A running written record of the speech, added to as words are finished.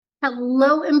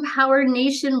Hello, Empower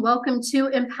Nation. Welcome to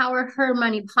Empower Her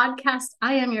Money podcast.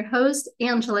 I am your host,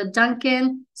 Angela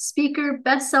Duncan, speaker,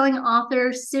 best-selling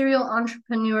author, serial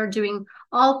entrepreneur doing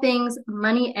all things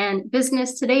money and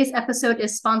business. Today's episode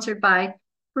is sponsored by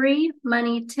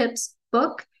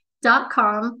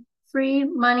freemoneytipsbook.com,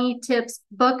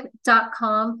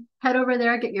 freemoneytipsbook.com. Head over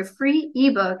there, get your free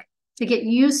ebook to get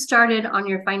you started on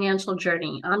your financial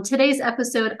journey. On today's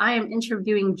episode, I am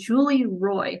interviewing Julie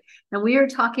Roy, and we are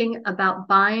talking about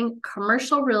buying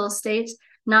commercial real estate,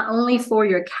 not only for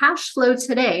your cash flow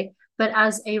today, but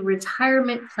as a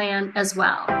retirement plan as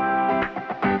well.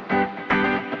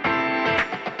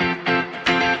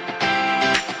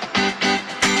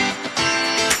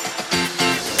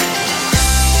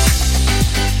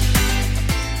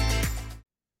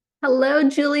 Hello,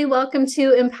 Julie. Welcome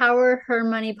to Empower Her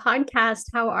Money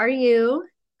podcast. How are you?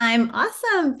 I'm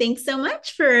awesome. Thanks so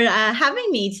much for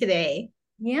having me today.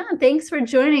 Yeah, thanks for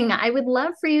joining. I would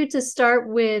love for you to start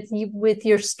with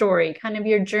your story, kind of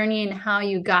your journey and how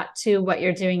you got to what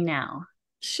you're doing now.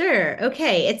 Sure.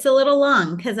 Okay. It's a little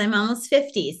long because I'm almost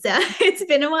 50. So it's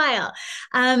been a while.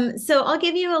 So I'll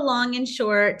give you a long and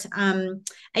short.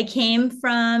 I came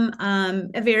from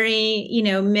a very,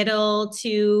 middle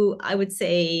to, I would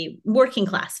say, working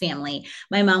class family.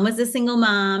 My mom was a single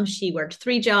mom. She worked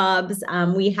 3 jobs.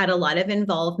 We had a lot of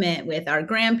involvement with our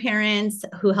grandparents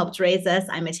who helped raise us.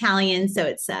 I'm Italian, so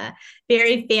it's a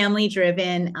very family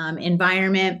driven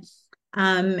environment.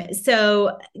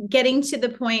 So getting to the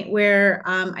point where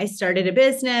I started a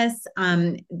business,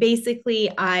 basically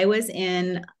I was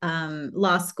in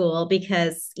law school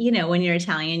because, when you're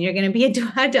Italian, you're going to be a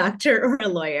doctor or a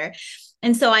lawyer.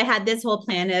 And so I had this whole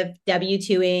plan of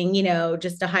W2ing,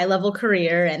 just a high level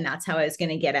career. And that's how I was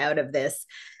going to get out of this,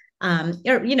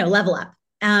 level up.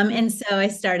 And so I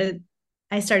started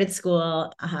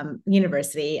school,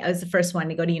 university. I was the first one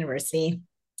to go to university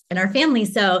in our family.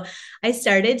 So I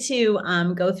started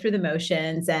to go through the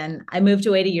motions, and I moved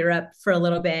away to Europe for a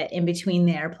little bit in between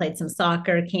there, played some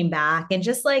soccer, came back, and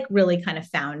just like really kind of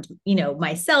found,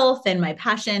 myself and my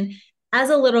passion. As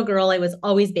a little girl, I was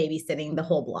always babysitting the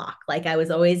whole block. Like I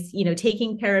was always,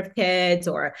 taking care of kids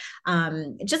or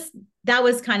just that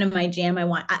was kind of my jam. I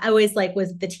always like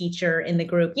was the teacher in the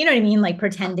group, you know what I mean? Like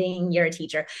pretending you're a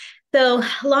teacher. So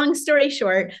long story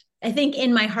short, I think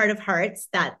in my heart of hearts,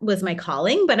 that was my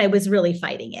calling, but I was really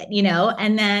fighting it,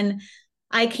 And then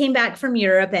I came back from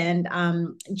Europe, and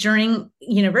during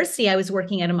university, I was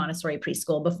working at a Montessori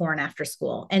preschool before and after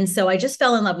school. And so I just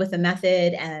fell in love with the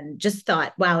method and just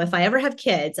thought, wow, if I ever have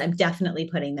kids, I'm definitely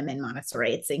putting them in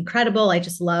Montessori. It's incredible. I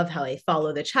just love how they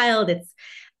follow the child.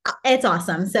 It's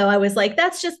awesome. So I was like,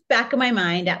 that's just back of my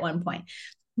mind at one point.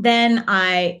 Then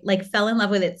I fell in love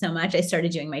with it so much. I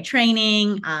started doing my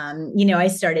training. I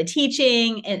started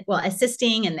teaching and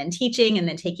assisting and then teaching and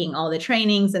then taking all the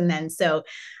trainings. And then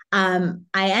I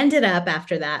ended up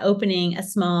after that opening a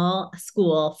small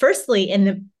school, firstly in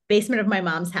the basement of my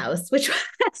mom's house, which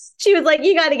she was like,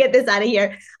 you got to get this out of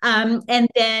here. And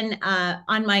then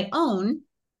on my own,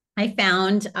 I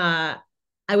found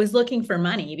I was looking for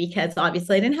money because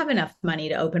obviously I didn't have enough money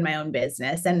to open my own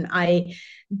business. And I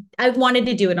wanted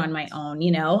to do it on my own,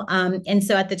 and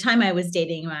so at the time I was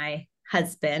dating my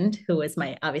husband, who was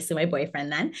obviously my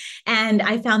boyfriend then. And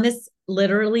I found this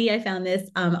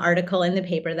article in the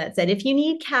paper that said, if you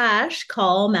need cash,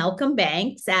 call Malcolm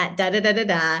Banks at da da da da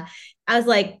da. I was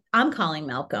like, I'm calling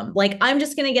Malcolm. Like, I'm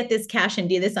just going to get this cash and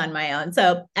do this on my own.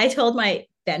 So I told my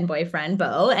then boyfriend,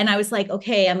 Bo, and I was like,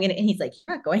 okay, and he's like,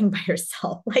 you're not going by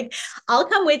yourself. Like, I'll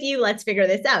come with you. Let's figure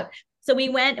this out. So we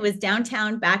went, it was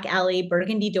downtown, back alley,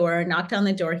 burgundy door, knocked on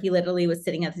the door. He literally was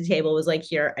sitting at the table, was like,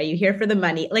 here, are you here for the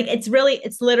money? Like, it's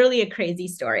literally a crazy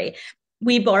story.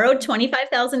 We borrowed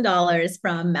 $25,000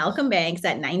 from Malcolm Banks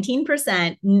at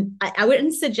 19%. I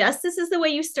wouldn't suggest this is the way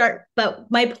you start, but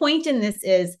my point in this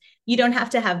is you don't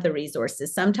have to have the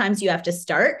resources. Sometimes you have to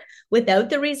start without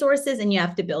the resources and you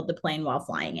have to build the plane while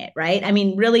flying it, right? I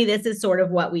mean, really, this is sort of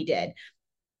what we did.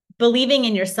 Believing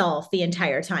in yourself the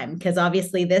entire time, because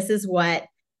obviously this is what,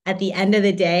 at the end of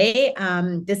the day,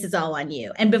 this is all on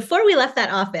you. And before we left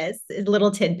that office, a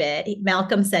little tidbit,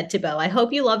 Malcolm said to Bo, I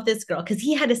hope you love this girl, because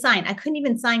he had to sign. I couldn't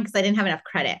even sign because I didn't have enough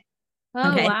credit.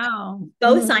 Oh, okay. Wow.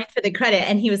 Bo signed for the credit.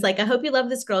 And he was like, I hope you love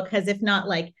this girl, because if not,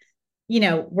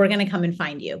 we're going to come and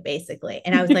find you, basically.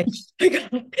 And I was like, oh my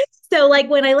God. So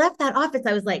when I left that office,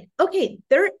 I was like, okay,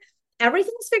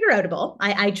 everything's figure outable.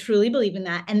 I truly believe in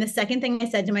that. And the second thing I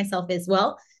said to myself is,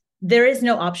 well, there is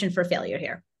no option for failure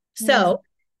here. So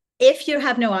if you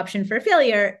have no option for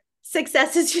failure,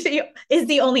 success is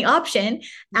the only option.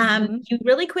 You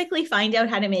really quickly find out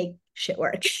how to make shit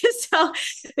work. So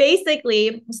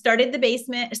basically started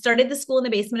the school in the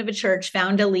basement of a church,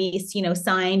 found a lease,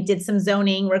 signed, did some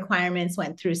zoning requirements,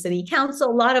 went through city council,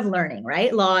 a lot of learning,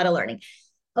 right? A lot of learning.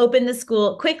 Opened the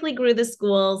school, quickly grew the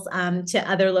schools to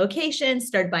other locations,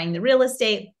 started buying the real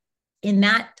estate. In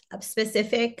that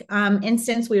specific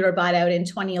instance, we were bought out in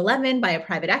 2011 by a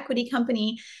private equity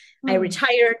company. I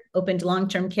retired, opened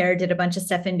long-term care, did a bunch of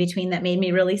stuff in between that made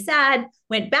me really sad,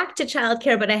 went back to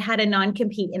childcare, but I had a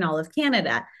non-compete in all of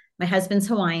Canada. My husband's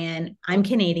Hawaiian, I'm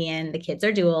Canadian, the kids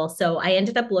are dual. So I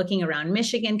ended up looking around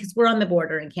Michigan because we're on the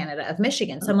border in Canada of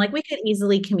Michigan. So I'm like, we could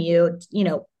easily commute,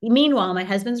 Meanwhile, my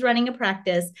husband's running a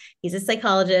practice. He's a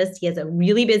psychologist. He has a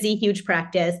really busy, huge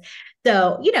practice.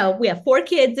 So, we have 4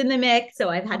 kids in the mix. So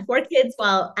I've had 4 kids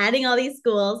while adding all these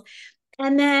schools.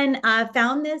 And then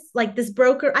found this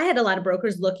broker. I had a lot of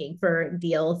brokers looking for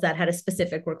deals that had a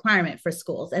specific requirement for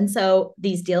schools. And so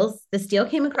this deal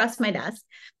came across my desk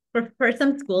for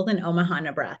some schools in Omaha,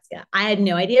 Nebraska. I had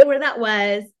no idea where that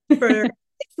was. For 6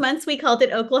 months, we called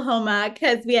it Oklahoma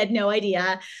because we had no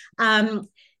idea.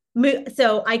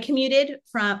 So I commuted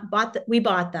we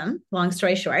bought them, long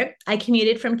story short. I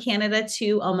commuted from Canada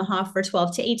to Omaha for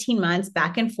 12 to 18 months,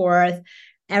 back and forth,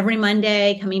 every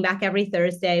Monday, coming back every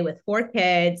Thursday with 4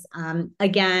 kids.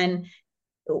 Again,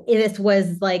 this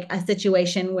was like a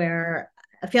situation where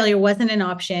a failure wasn't an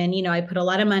option. I put a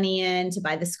lot of money in to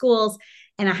buy the schools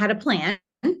and I had a plan.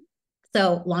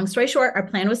 So long story short, our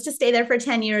plan was to stay there for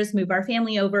 10 years, move our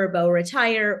family over, Bo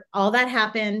retire. All that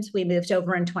happened. We moved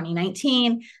over in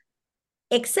 2019,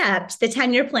 except the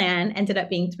 10-year plan ended up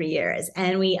being 3 years.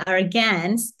 And we are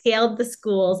again scaled the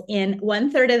schools in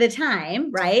 1/3 of the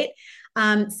time, right?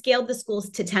 Scaled the schools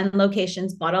to 10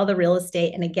 locations, bought all the real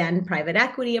estate. And again, private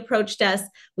equity approached us.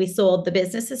 We sold the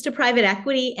businesses to private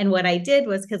equity. And what I did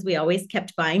was, because we always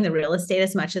kept buying the real estate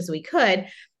as much as we could,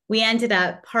 we ended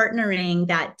up partnering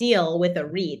that deal with a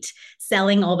REIT,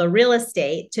 selling all the real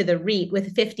estate to the REIT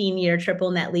with 15-year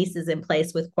triple net leases in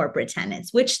place with corporate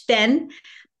tenants, which then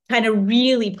kind of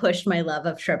really pushed my love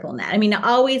of triple net. I mean, I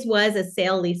always was a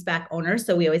sale leaseback owner.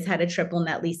 So we always had a triple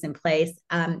net lease in place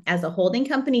as a holding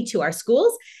company to our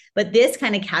schools. But this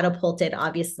kind of catapulted,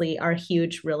 obviously, our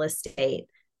huge real estate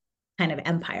kind of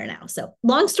empire now. So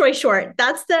long story short,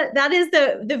 that is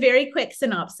the very quick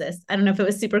synopsis. I don't know if it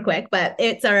was super quick, but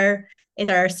it's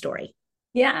our story.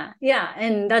 Yeah.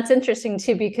 And that's interesting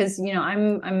too, because,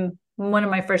 I'm one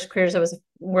of my first careers, I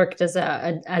worked as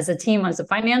a team as a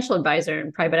financial advisor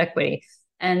in private equity.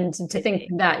 And to think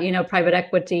that, private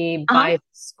equity buys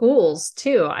schools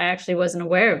too. I actually wasn't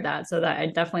aware of that. So that I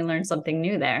definitely learned something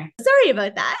new there. Sorry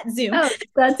about that, Zoom. Oh,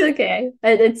 that's okay.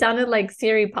 It sounded like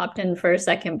Siri popped in for a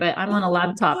second, but I'm on a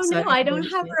laptop. Oh, no, I don't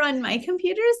have her on my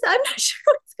computer, so I'm not sure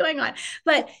what's going on.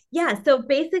 But yeah, so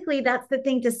basically that's the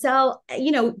thing to sell,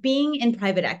 being in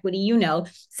private equity,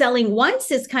 selling once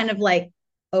is kind of like,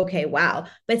 okay, wow.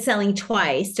 But selling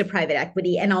twice to private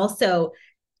equity and also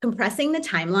compressing the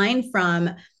timeline from,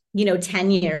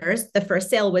 10 years. The first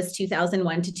sale was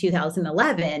 2001 to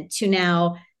 2011 to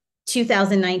now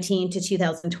 2019 to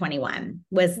 2021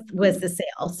 was the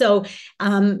sale. So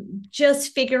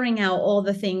just figuring out all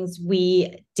the things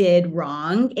we did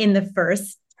wrong in the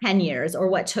first 10 years, or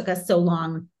what took us so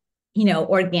long,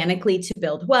 organically to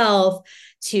build wealth,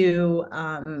 to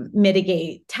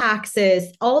mitigate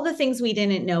taxes, all the things we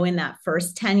didn't know in that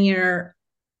first 10-year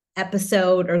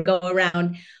episode or go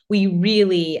around. We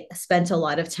really spent a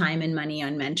lot of time and money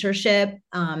on mentorship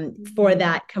for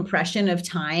that compression of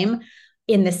time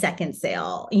in the second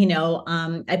sale.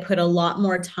 I put a lot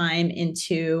more time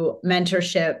into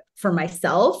mentorship for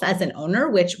myself as an owner,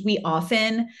 which we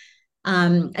often,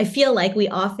 I feel like we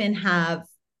often have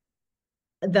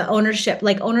the ownership,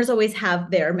 like owners always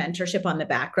have their mentorship on the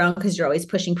background because you're always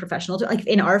pushing like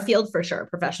in our field for sure,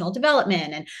 professional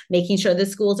development and making sure the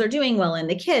schools are doing well and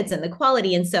the kids and the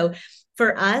quality. And so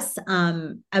for us,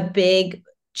 a big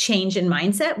change in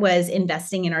mindset was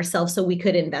investing in ourselves so we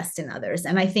could invest in others.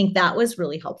 And I think that was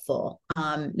really helpful,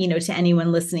 to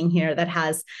anyone listening here that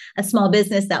has a small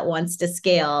business that wants to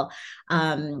scale.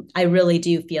 I really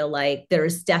do feel like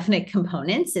there's definite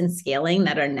components in scaling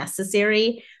that are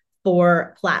necessary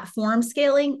for platform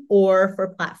scaling or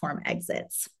for platform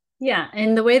exits. Yeah.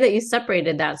 And the way that you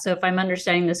separated that. So if I'm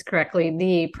understanding this correctly,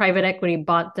 the private equity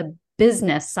bought the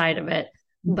business side of it,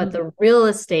 but the real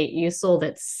estate, you sold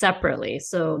it separately.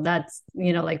 So that's,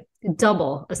 like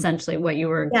double essentially what you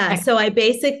were. Yeah. So I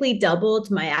basically doubled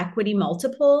my equity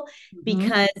multiple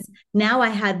because now I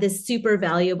had this super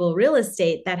valuable real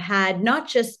estate that had not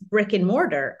just brick and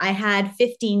mortar. I had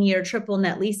 15-year triple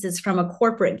net leases from a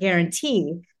corporate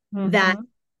guarantee that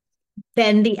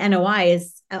then the NOI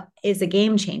is a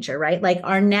game changer, right? Like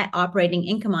our net operating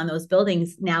income on those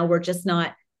buildings now, we're just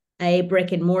not a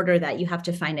brick and mortar that you have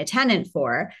to find a tenant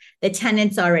for. The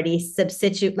tenant's already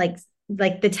substitute, like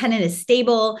the tenant is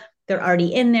stable. They're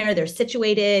already in there. They're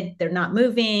situated. They're not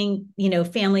moving.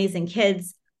 Families and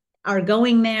kids are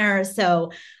going there.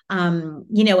 So, a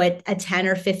 10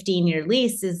 or 15-year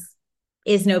lease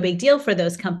is no big deal for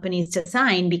those companies to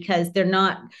sign, because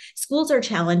schools are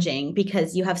challenging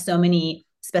because you have so many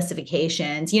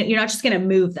specifications. You're not just going to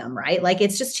move them, right? Like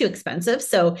it's just too expensive.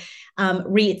 So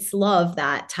REITs love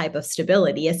that type of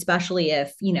stability, especially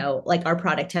if, like our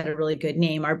product had a really good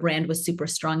name. Our brand was super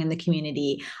strong in the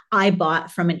community. I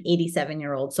bought from an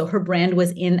 87-year-old. So her brand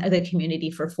was in the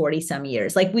community for 40 some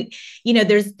years. Like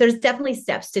there's definitely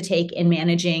steps to take in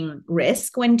managing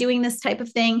risk when doing this type of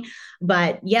thing.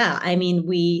 But yeah, I mean,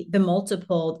 the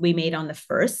multiple we made on the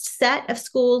first set of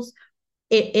schools,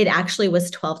 it actually was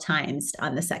 12 times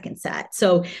on the second set.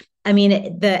 So, I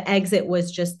mean, the exit was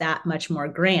just that much more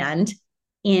grand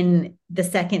in the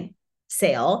second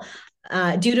sale,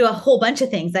 due to a whole bunch of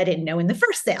things I didn't know in the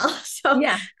first sale. So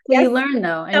yeah, you learn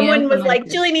though. Someone was like,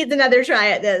 Julie needs another try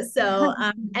at this. So,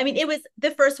 I mean,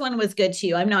 the first one was good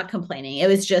too. I'm not complaining. It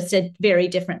was just a very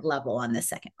different level on the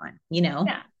second one,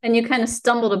 Yeah. And you kind of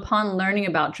stumbled upon learning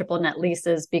about triple net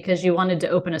leases because you wanted to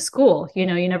open a school. You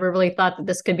never really thought that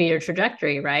this could be your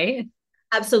trajectory, right?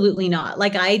 Absolutely not.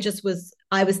 Like I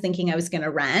was thinking I was going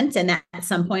to rent, and at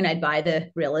some point I'd buy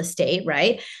the real estate,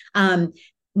 right?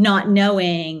 Not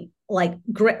knowing, like,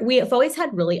 we have always had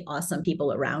really awesome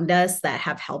people around us that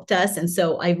have helped us. And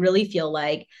so I really feel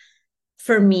like,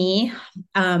 for me,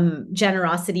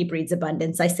 generosity breeds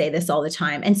abundance. I say this all the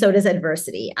time. And so does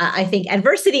adversity. I think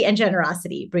adversity and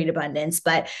generosity breed abundance.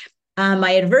 But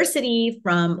my adversity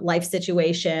from life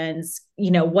situations,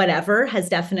 whatever, has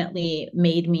definitely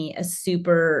made me a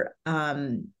super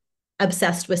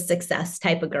obsessed with success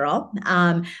type of girl.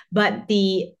 But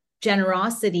the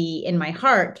generosity in my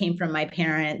heart came from my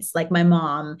parents, like my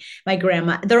mom, my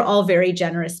grandma. They're all very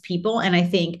generous people. And I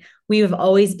think we've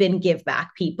always been give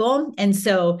back people. And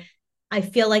so I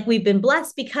feel like we've been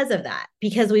blessed because of that,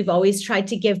 because we've always tried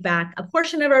to give back a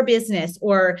portion of our business,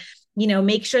 or,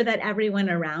 make sure that everyone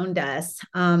around us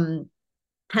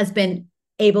has been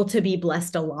able to be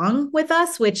blessed along with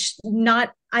us, which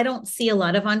I don't see a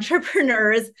lot of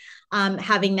entrepreneurs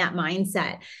having that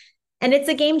mindset. And it's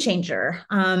a game changer.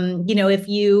 If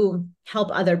you help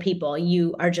other people,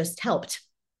 you are just helped,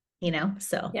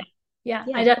 so. Yeah,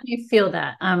 I definitely feel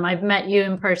that. I've met you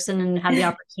in person and had the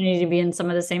opportunity to be in some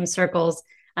of the same circles,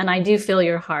 and I do feel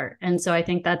your heart. And so I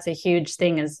think that's a huge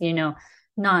thing, is,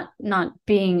 not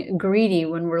being greedy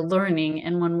when we're learning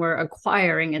and when we're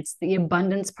acquiring. It's the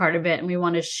abundance part of it. And we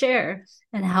want to share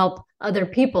and help other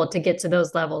people to get to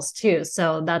those levels too.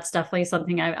 So that's definitely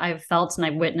something I've felt and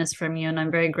I've witnessed from you. And I'm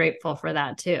very grateful for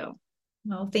that too.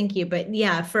 Well, thank you. But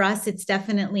yeah, for us, it's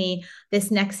definitely,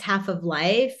 this next half of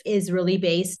life is really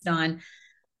based on,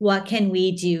 what can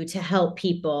we do to help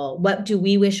people? What do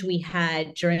we wish we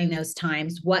had during those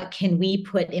times? What can we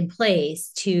put in place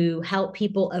to help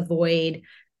people avoid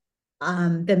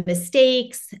the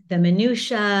mistakes, the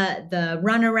minutia, the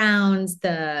runarounds,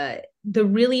 the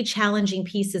really challenging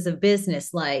pieces of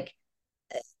business, like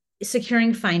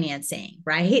securing financing,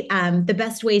 right? The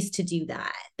best ways to do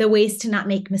that, the ways to not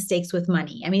make mistakes with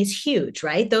money. I mean, it's huge,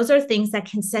 right? Those are things that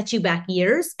can set you back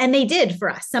years. And they did for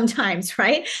us sometimes,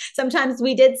 right? Sometimes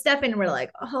we did stuff and we're like,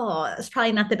 oh, that's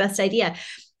probably not the best idea.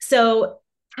 So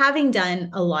having done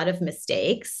a lot of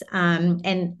mistakes,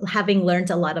 and having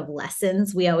learned a lot of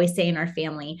lessons, we always say in our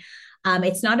family,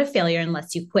 it's not a failure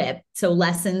unless you quit. So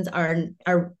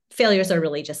failures are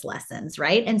really just lessons,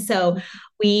 right? And so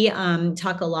we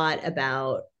talk a lot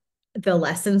about the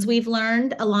lessons we've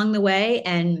learned along the way,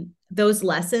 and those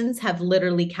lessons have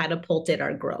literally catapulted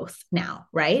our growth now,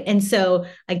 right? And so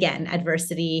again,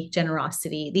 adversity,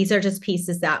 generosity, these are just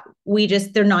pieces that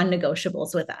they're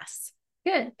non-negotiables with us.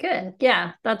 Good.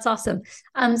 Yeah, that's awesome.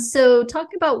 So talk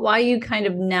about why you kind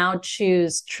of now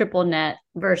choose triple net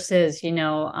versus,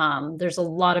 there's a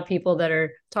lot of people that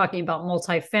are talking about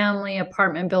multifamily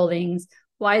apartment buildings.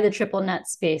 Why the triple net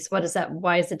space? What is that?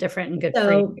 Why is it different and good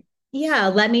for you? Yeah,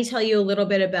 let me tell you a little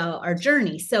bit about our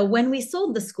journey. So when we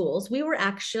sold the schools, we were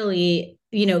actually,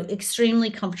 extremely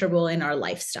comfortable in our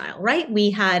lifestyle, right?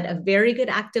 We had a very good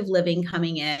active living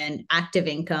coming in, active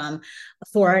income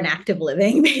for an active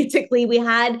living. Basically, we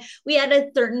had a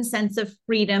certain sense of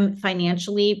freedom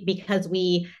financially because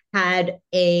we had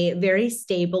a very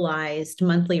stabilized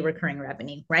monthly recurring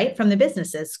revenue, right? From the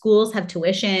businesses. Schools have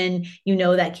tuition,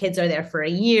 that kids are there for a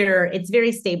year. It's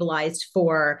very stabilized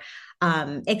for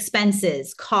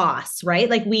expenses, costs,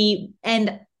 right?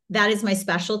 And that is my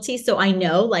specialty. So I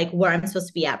know like where I'm supposed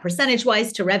to be at percentage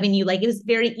wise to revenue. Like it was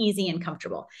very easy and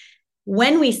comfortable.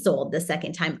 When we sold the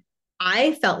second time,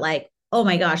 I felt like, oh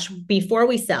my gosh, before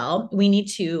we sell, we need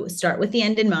to start with the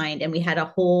end in mind. And we had a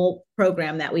whole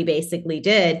program that we basically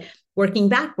did working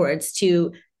backwards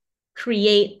to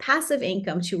create passive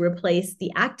income to replace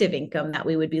the active income that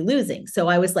we would be losing. So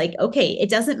I was like, okay, it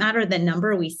doesn't matter the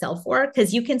number we sell for,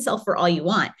 because you can sell for all you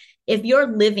want. If your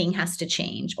living has to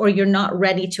change or you're not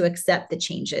ready to accept the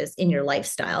changes in your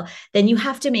lifestyle, then you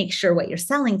have to make sure what you're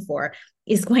selling for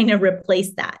is going to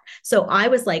replace that. So I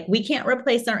was like, we can't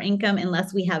replace our income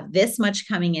unless we have this much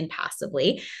coming in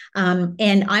passively.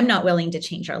 And I'm not willing to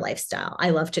change our lifestyle.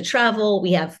 I love to travel.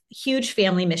 We have huge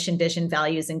family mission, vision,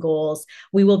 values, and goals.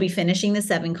 We will be finishing the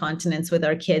 7 continents with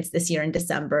our kids this year in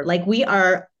December. Like we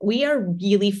are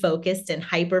really focused and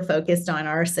hyper focused on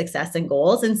our success and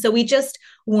goals. And so we just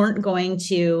weren't going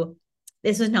to,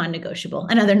 this was non-negotiable,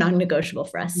 another non-negotiable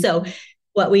for us. So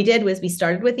what we did was we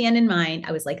started with the end in mind.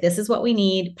 I was like, this is what we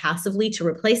need passively to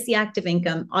replace the active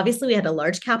income. Obviously, we had a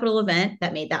large capital event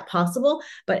that made that possible.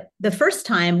 But the first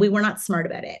time we were not smart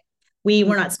about it. We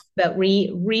were not smart about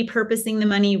repurposing the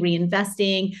money,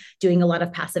 reinvesting, doing a lot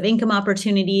of passive income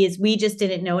opportunities. We just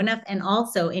didn't know enough. And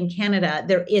also in Canada,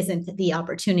 there isn't the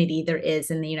opportunity there is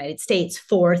in the United States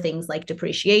for things like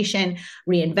depreciation,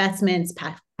 reinvestments,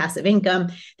 passive income.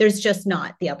 There's just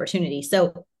not the opportunity.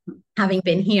 So having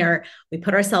been here, we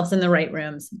put ourselves in the right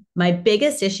rooms. My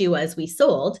biggest issue was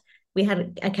we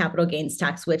had a capital gains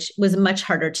tax, which was much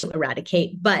harder to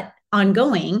eradicate, but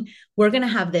ongoing, we're going to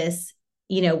have this,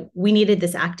 we needed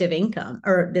this active income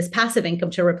or this passive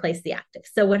income to replace the active.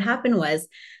 So what happened was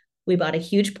we bought a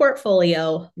huge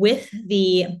portfolio with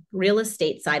the real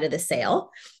estate side of the sale.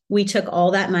 We took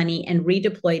all that money and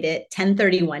redeployed it,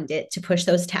 1031'd it to push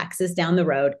those taxes down the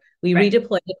road. We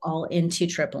redeployed it all into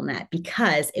triple net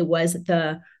because it was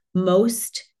the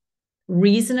most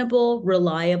reasonable,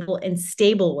 reliable, and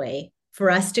stable way for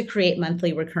us to create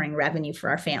monthly recurring revenue for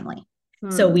our family.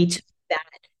 So we took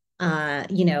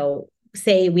that,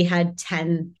 say we had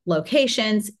 10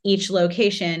 locations, each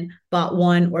location bought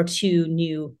 1 or 2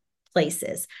 new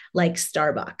places like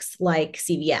Starbucks, like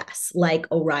CVS, like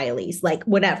O'Reilly's, like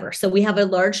whatever. So we have a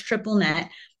large triple net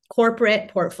corporate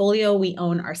portfolio we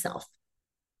own ourselves,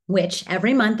 which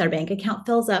every month our bank account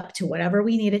fills up to whatever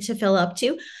we need it to fill up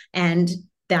to. And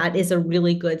that is a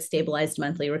really good stabilized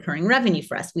monthly recurring revenue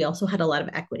for us. We also had a lot of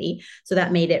equity. So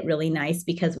that made it really nice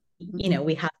because,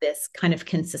 we have this kind of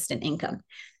consistent income.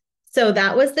 So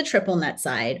that was the triple net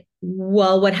side.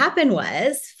 Well, what happened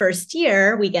was first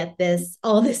year we get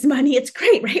all this money. It's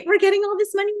great, right? We're getting all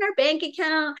this money in our bank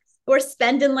account. We're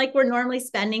spending like we're normally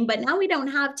spending, but now we don't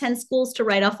have 10 schools to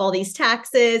write off all these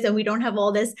taxes and we don't have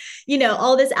all this,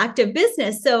 all this active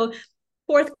business. So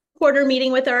fourth quarter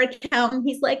meeting with our accountant,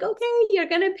 he's like, okay, you're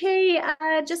going to pay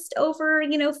just over,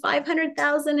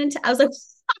 500,000. And I was like,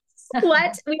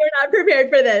 what? We are not prepared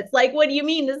for this. Like, what do you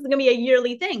mean? This is going to be a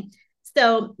yearly thing.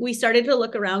 So we started to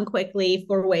look around quickly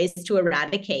for ways to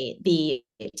eradicate the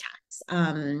tax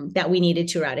that we needed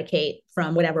to eradicate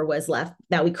from whatever was left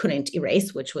that we couldn't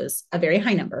erase, which was a very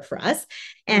high number for us.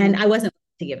 And I wasn't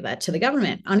to give that to the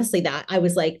government. Honestly, that I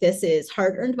was like, this is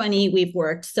hard-earned money. We've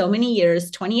worked so many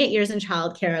years, 28 years in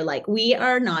childcare. Like we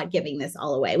are not giving this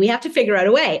all away. We have to figure out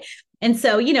a way. And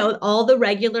so, all the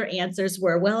regular answers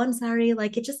were, well, I'm sorry,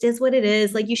 like it just is what it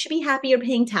is. Like you should be happy you're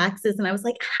paying taxes. And I was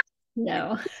like,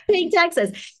 no, paying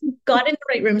taxes. Got in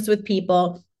the right rooms with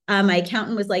people. My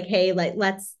accountant was like, hey,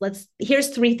 let's, here's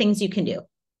 3 things you can do.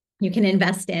 You can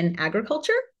invest in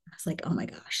agriculture. I was like, oh my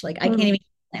gosh, like I can't even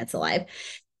keep plants alive.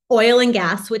 Oil and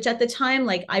gas, which at the time,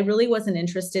 like I really wasn't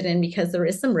interested in because there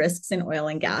is some risks in oil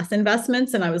and gas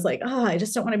investments. And I was like, oh, I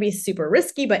just don't want to be super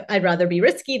risky, but I'd rather be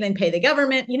risky than pay the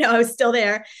government. I was still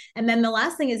there. And then the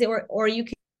last thing is, or you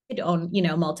could own,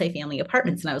 multifamily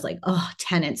apartments. And I was like, oh,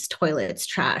 tenants, toilets,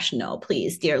 trash. No,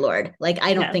 please, dear Lord. Like,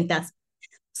 I don't think that's,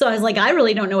 so I was like, I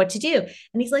really don't know what to do.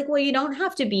 And he's like, well, you don't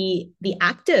have to be the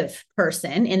active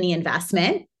person in the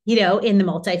investment, in the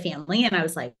multifamily. And I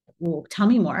was like, well, tell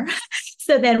me more.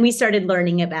 So then we started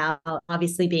learning about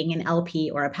obviously being an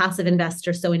LP or a passive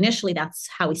investor. So initially that's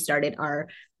how we started our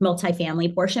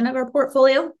multifamily portion of our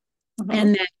portfolio.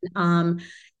 And then,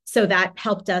 so that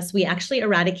helped us. We actually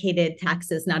eradicated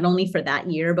taxes, not only for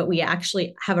that year, but we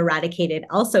actually have eradicated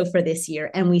also for this year.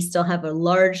 And we still have a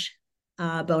large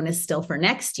bonus still for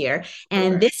next year.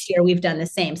 And this year we've done the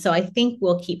same. So I think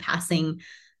we'll keep passing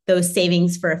those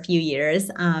savings for a few years.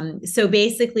 So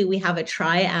basically we have a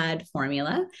triad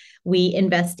formula. We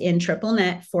invest in triple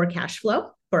net for cash flow.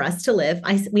 for us to live.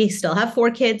 We still have 4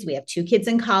 kids. We have 2 kids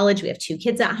in college. We have 2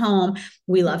 kids at home.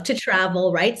 We love to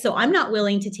travel, right? So I'm not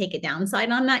willing to take a downside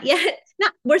on that yet.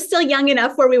 We're still young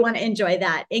enough where we want to enjoy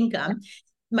that income.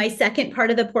 My second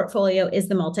part of the portfolio is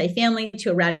the multifamily to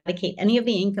eradicate any of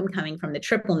the income coming from the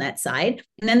triple net side.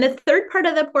 And then the third part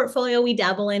of the portfolio we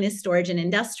dabble in is storage and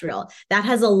industrial. That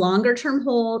has a longer term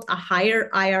hold, a higher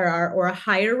IRR, or a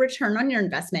higher return on your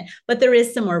investment, but there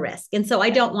is some more risk. And so I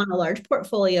don't want a large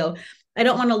portfolio. I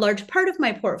don't want a large part of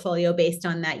my portfolio based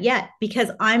on that yet,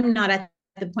 because I'm not at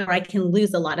the point where I can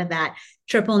lose a lot of that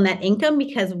triple net income,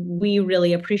 because we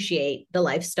really appreciate the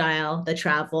lifestyle, the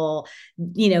travel,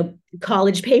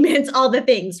 college payments, all the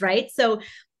things, right? So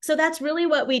that's really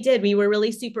what we did. We were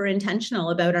really super intentional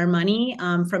about our money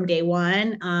from day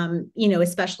one,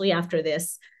 especially after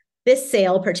this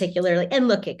sale particularly. And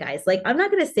look at guys, like, I'm not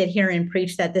going to sit here and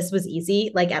preach that this was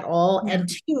easy, like, at all. Yeah. And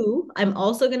 2, I'm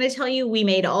also going to tell you, we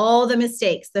made all the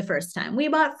mistakes the first time. We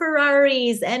bought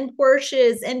Ferraris and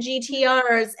Porsches and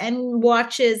GTRs and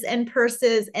watches and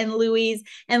purses and Louis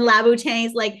and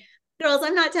Louboutins. Like, girls,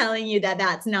 I'm not telling you that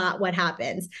that's not what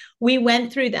happens. We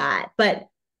went through that, but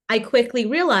I quickly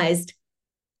realized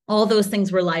all those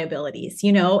things were liabilities.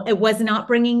 It was not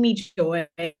bringing me joy.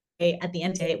 At the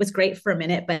end of the day, it was great for a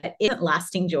minute, but it wasn't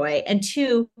lasting joy. And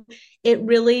 2, it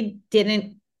really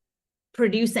didn't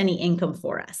produce any income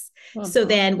for us. So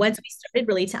then once we started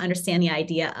really to understand the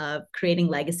idea of creating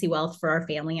legacy wealth for our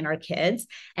family and our kids,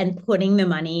 and putting the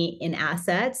money in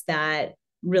assets that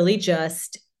really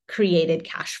just created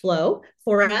cash flow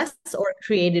for us, or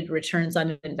created returns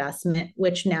on investment,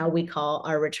 which now we call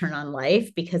our return on life,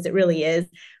 because it really is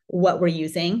what we're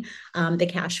using the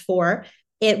cash for.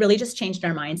 It really just changed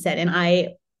our mindset. And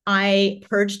I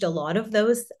purged a lot of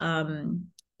those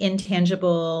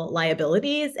intangible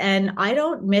liabilities, and I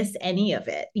don't miss any of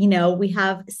it. We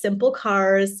have simple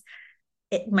cars.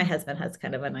 My husband has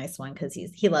kind of a nice one because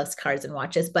he loves cars and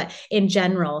watches, but in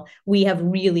general, we have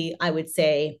really, I would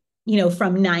say,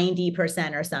 from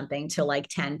 90% or something to like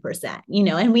 10%,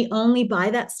 and we only buy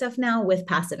that stuff now with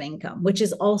passive income, which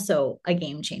is also a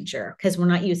game changer, because we're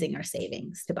not using our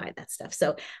savings to buy that stuff.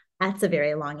 So that's a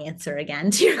very long answer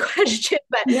again to your question,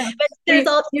 but there's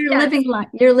all you're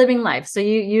living life. So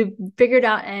you figured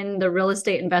out in the real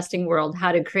estate investing world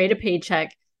how to create a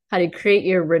paycheck, how to create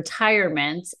your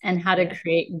retirement, and how to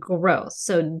create growth.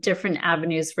 So different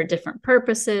avenues for different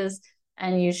purposes.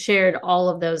 And you shared all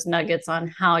of those nuggets on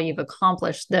how you've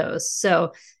accomplished those.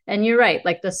 So, and you're right,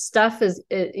 like, the stuff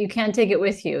you can't take it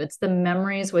with you. It's the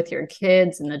memories with your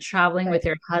kids and the traveling with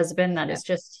your husband that is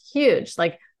just huge.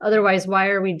 Like, otherwise, why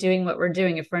are we doing what we're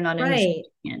doing if we're not enjoying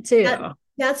it too?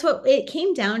 That's what it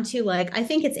came down to. Like, I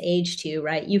think it's age too,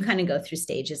 right? You kind of go through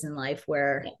stages in life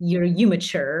where you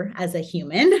mature as a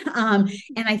human. And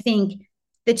I think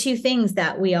the 2 things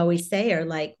that we always say are,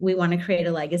 like, we want to create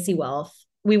a legacy wealth.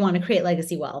 We want to create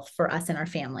legacy wealth for us and our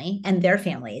family and their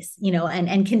families,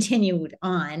 and continued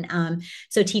on.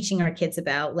 So teaching our kids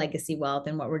about legacy wealth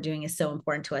and what we're doing is so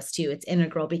important to us too. It's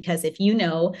integral, because if you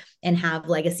know and have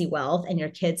legacy wealth and your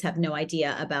kids have no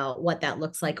idea about what that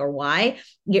looks like or why,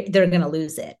 they're going to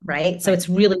lose it. Right. So it's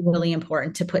really, really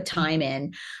important to put time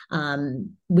in.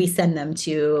 We've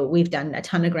done a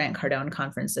ton of Grant Cardone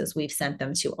conferences. We've sent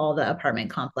them to all the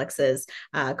apartment complexes,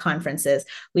 conferences.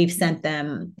 We've sent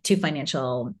them to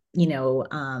financial,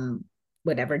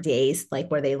 whatever days, like,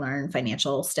 where they learn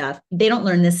financial stuff. They don't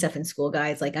learn this stuff in school,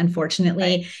 guys. Like,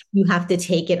 unfortunately, you have to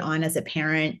take it on as a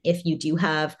parent. If you do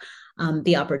have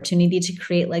the opportunity to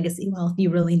create legacy wealth, you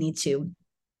really need to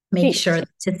make sure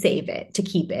to save it, to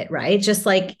keep it, right? Just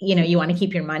like, you want to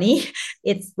keep your money.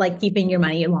 It's like keeping your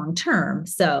money long-term.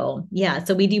 So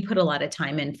so we do put a lot of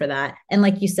time in for that. And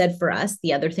like you said, for us,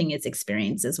 the other thing is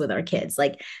experiences with our kids,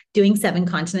 like doing 7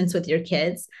 continents with your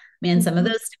kids. Man, some of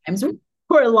those times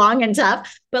were long and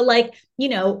tough, but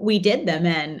we did them.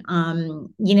 And,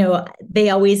 they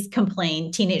always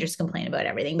complain, teenagers complain about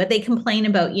everything, but they complain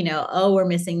about, oh, we're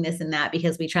missing this and that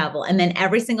because we travel. And then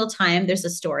every single time there's a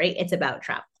story, it's about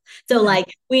travel. So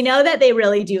we know that they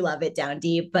really do love it down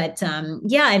deep, but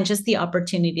and just the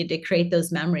opportunity to create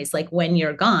those memories, like, when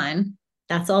you're gone,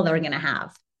 that's all they're going to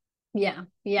have. Yeah.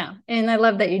 Yeah. And I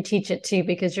love that you teach it too,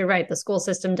 because you're right. The school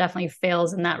system definitely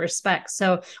fails in that respect.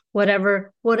 So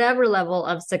whatever level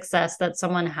of success that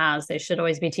someone has, they should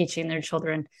always be teaching their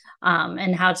children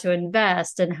and how to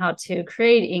invest and how to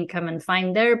create income and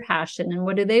find their passion and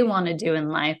what do they want to do in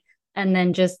life. And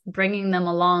then just bringing them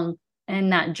along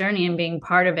in that journey and being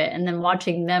part of it, and then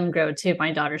watching them grow too.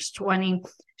 My daughter's 20.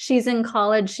 She's in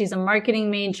college. She's a marketing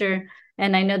major.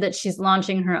 And I know that she's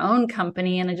launching her own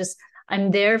company. And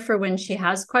I'm there for when she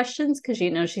has questions, because,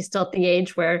 she's still at the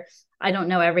age where I don't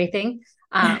know everything.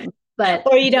 But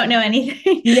or you don't know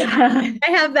anything. yeah,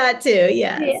 I have that too.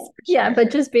 Yes. yeah.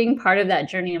 But just being part of that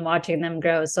journey and watching them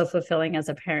grow is so fulfilling as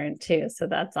a parent too. So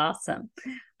that's awesome.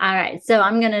 All right. So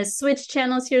I'm going to switch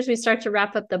channels here as we start to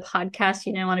wrap up the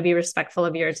podcast. I want to be respectful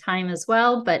of your time as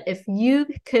well. But if you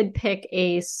could pick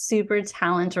a super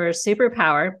talent or a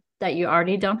superpower that you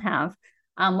already don't have,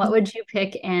 what would you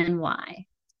pick and why?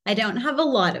 I don't have a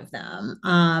lot of them.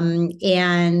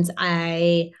 And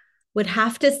I would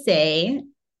have to say,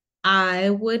 I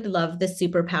would love the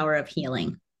superpower of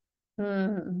healing.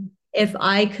 If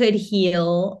I could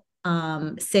heal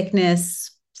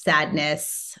sickness,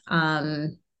 sadness,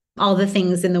 all the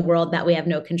things in the world that we have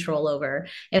no control over,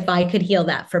 if I could heal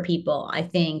that for people, I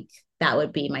think that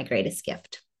would be my greatest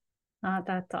gift. Oh,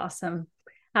 that's awesome.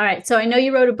 All right. So I know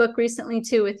you wrote a book recently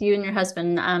too with you and your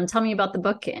husband. Tell me about the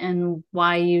book and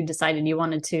why you decided you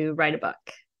wanted to write a book.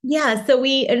 Yeah, so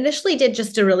we initially did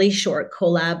just a really short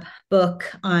collab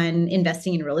book on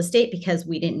investing in real estate because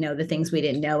we didn't know the things we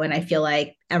didn't know. And I feel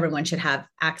like everyone should have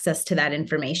access to that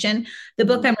information. The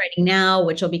book I'm writing now,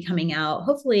 which will be coming out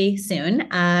hopefully soon,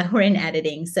 we're in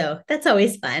editing. So that's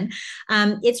always fun.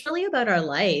 It's really about our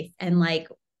life and like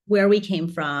where we came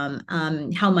from,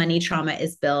 how money trauma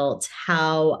is built,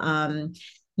 how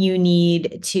you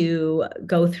need to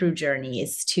go through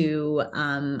journeys to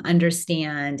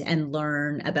understand and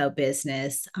learn about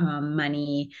business,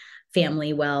 money,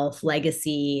 family, wealth,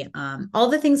 legacy, all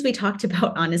the things we talked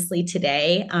about, honestly,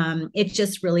 today. It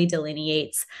just really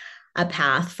delineates a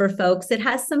path for folks. It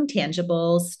has some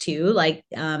tangibles too. Like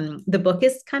the book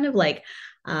is kind of like,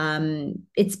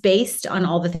 it's based on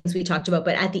all the things we talked about,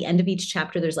 but at the end of each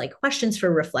chapter there's like questions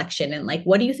for reflection and like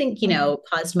what do you think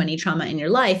caused money trauma in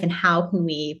your life and how can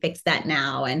we fix that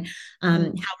now, and how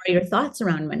are your thoughts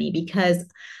around money, because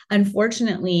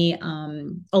unfortunately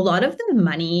a lot of the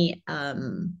money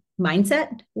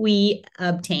mindset we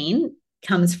obtain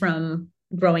comes from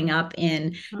growing up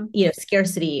in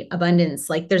scarcity, abundance.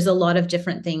 Like there's a lot of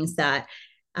different things that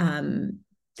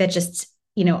that just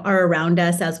are around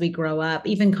us as we grow up,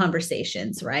 even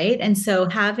conversations, right? And so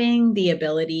having the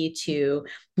ability to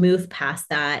move past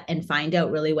that and find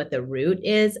out really what the root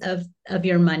is of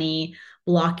your money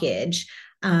blockage,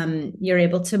 you're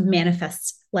able to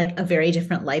manifest like a very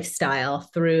different lifestyle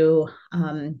through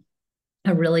a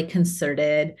really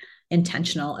concerted,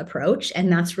 intentional approach.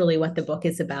 And that's really what the book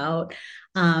is about.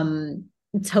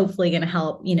 It's hopefully going to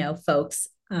help, folks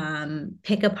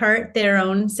pick apart their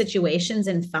own situations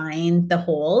and find the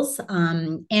holes.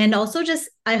 And also just,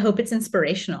 I hope it's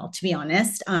inspirational, to be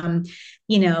honest. I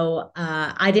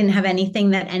didn't have anything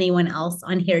that anyone else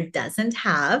on here doesn't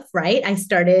have, right? I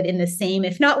started in the same,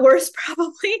 if not worse,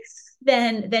 probably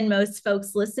than most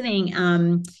folks listening.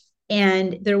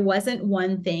 And there wasn't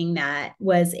one thing that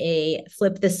was a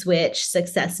flip the switch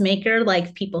success maker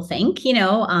like people think.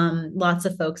 Lots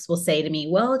of folks will say to me,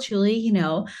 well, Julie,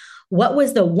 what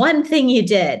was the one thing you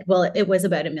did? Well, it was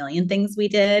about a million things we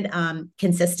did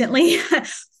consistently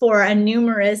for a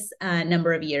numerous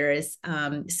number of years.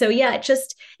 So yeah,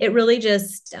 it really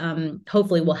just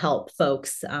hopefully will help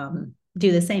folks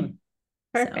do the same.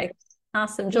 Perfect. So.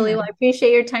 Awesome. Julie, well, I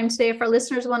appreciate your time today. If our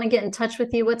listeners want to get in touch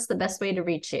with you, what's the best way to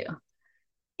reach you?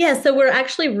 Yeah, so we're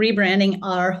actually rebranding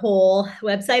our whole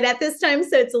website at this time,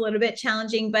 so it's a little bit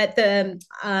challenging. But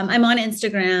I'm on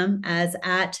Instagram as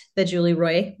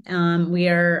 @theJulieRoy. We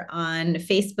are on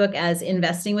Facebook as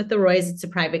Investing with the Roys. It's a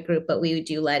private group, but we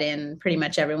do let in pretty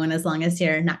much everyone as long as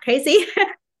you're not crazy.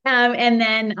 And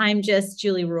then I'm just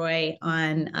Julie Roy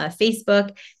on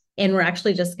Facebook, and we're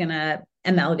actually just gonna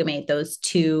amalgamate those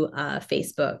two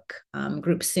Facebook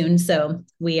groups soon. So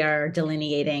we are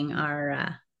delineating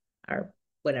our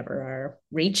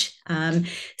reach.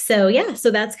 So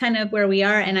that's kind of where we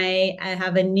are. And I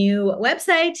have a new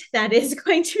website that is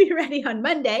going to be ready on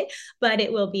Monday, but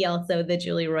it will be also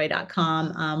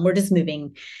thejulieroy.com. We're just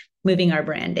moving our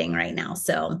branding right now.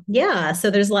 So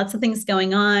there's lots of things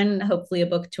going on, hopefully a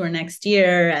book tour next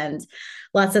year and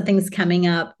lots of things coming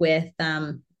up with,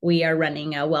 we are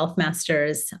running a Wealth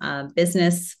Masters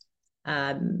business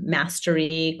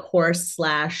mastery course /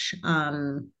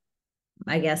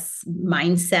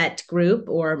 mindset group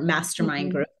or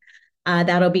mastermind group.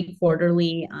 That'll be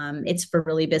quarterly. It's for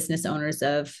really business owners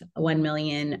of 1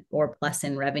 million or plus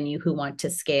in revenue who want to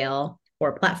scale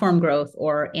for platform growth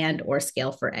or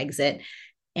scale for exit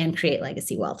and create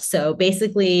legacy wealth. So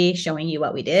basically showing you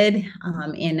what we did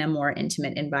in a more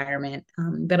intimate environment.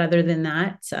 But other than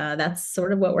that, that's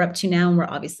sort of what we're up to now. And we're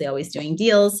obviously always doing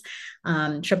deals,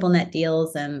 triple net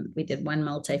deals. And we did one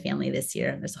multifamily this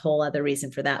year. There's a whole other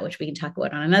reason for that, which we can talk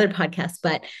about on another podcast.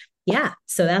 But yeah,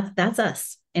 so that's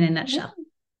us in a nutshell.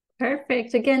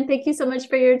 Perfect. Again, thank you so much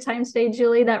for your time today,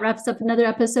 Julie. That wraps up another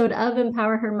episode of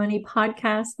Empower Her Money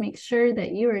podcast. Make sure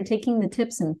that you are taking the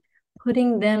tips and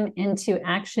putting them into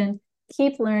action.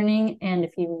 Keep learning. And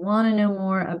if you want to know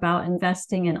more about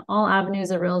investing in all avenues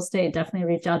of real estate, definitely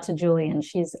reach out to Julie. And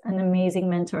she's an amazing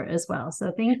mentor as well.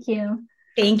 So thank you.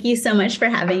 Thank you so much for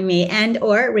having me, and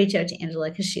or reach out to Angela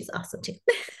because she's awesome too.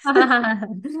 All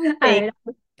right.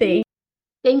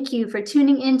 Thank you for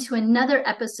tuning in to another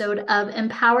episode of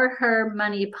Empower Her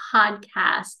Money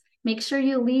podcast. Make sure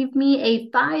you leave me a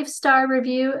 5-star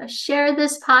review, share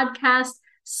this podcast,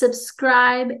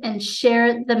 subscribe, and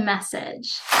share the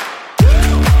message.